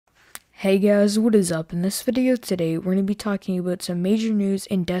Hey guys, what is up? In this video today, we're going to be talking about some major news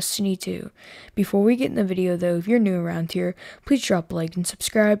in Destiny 2. Before we get in the video though, if you're new around here, please drop a like and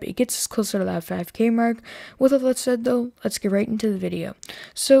subscribe. It gets us closer to that 5k mark. With all that said though, let's get right into the video.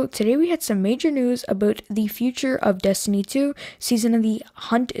 So today we had some major news about the future of Destiny 2. Season of the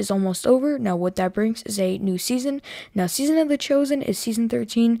Hunt is almost over. Now what that brings is a new season. Now Season of the Chosen is Season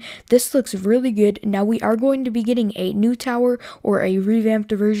 13. This looks really good. Now we are going to be getting a new tower or a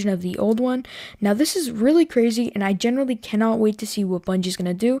revamped version of the old one. Now this is really crazy and I generally cannot wait to see what Bungie's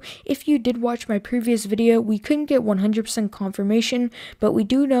gonna do. If you did watch my previous video, we couldn't get 100% confirmation, but we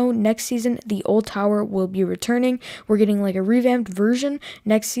do know next season the old tower will be returning. We're getting like a revamped version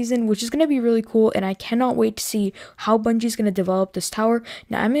next season, which is gonna be really cool, and I cannot wait to see how Bungie's gonna develop this tower.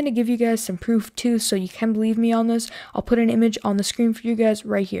 Now I'm gonna give you guys some proof too, so you can believe me on this. I'll put an image on the screen for you guys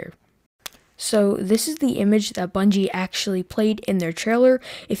right here. So this is the image that Bungie actually played in their trailer.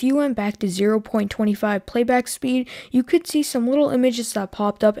 If you went back to 0.25 playback speed, you could see some little images that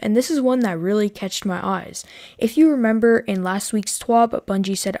popped up, and this is one that really catched my eyes. If you remember in last week's TWAB,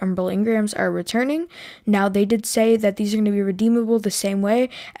 Bungie said Umbral Engrams are returning. Now they did say that these are going to be redeemable the same way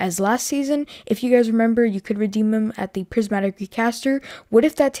as last season. If you guys remember, you could redeem them at the Prismatic Recaster. What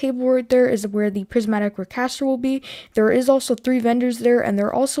if that table right there is where the Prismatic Recaster will be? There is also 3 vendors there, and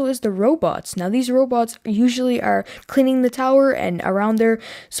there also is the robots. Now these robots usually are cleaning the tower and around there,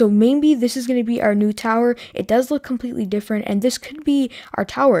 so maybe this is going to be our new tower. It does look completely different, and this could be our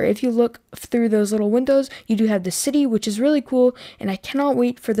tower. If you look through those little windows, you do have the city, which is really cool, and I cannot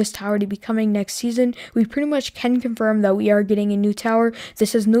wait for this tower to be coming next season. We pretty much can confirm that we are getting a new tower.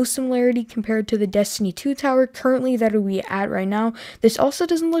 This has no similarity compared to the Destiny 2 tower currently that we at right now. This also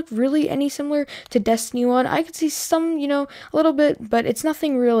doesn't look really any similar to Destiny 1. I could see some, a little bit, but it's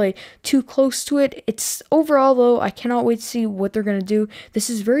nothing really too close to it. It's overall though, I cannot wait to see what they're gonna do. This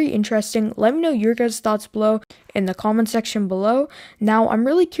is very interesting. Let me know your guys' thoughts below in the comment section below. Now I'm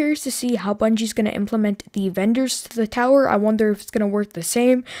really curious to see how Bungie's going to implement the vendors to the tower. I wonder if it's going to work the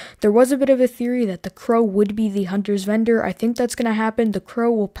same. There was a bit of a theory that the Crow would be the Hunter's vendor. I think that's going to happen. The Crow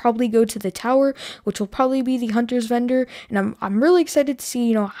will probably go to the tower, which will probably be the Hunter's vendor, and I'm really excited to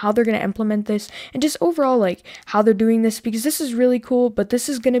see how they're going to implement this, and just overall like how they're doing this, because this is really cool. But this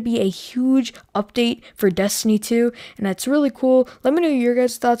is going to be a huge update for Destiny 2, and that's really cool. Let me know your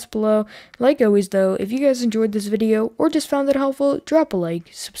guys' thoughts below. Like always though, if you guys enjoyed this video or just found it helpful, drop a like,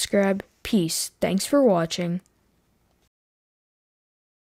 subscribe, peace. Thanks for watching.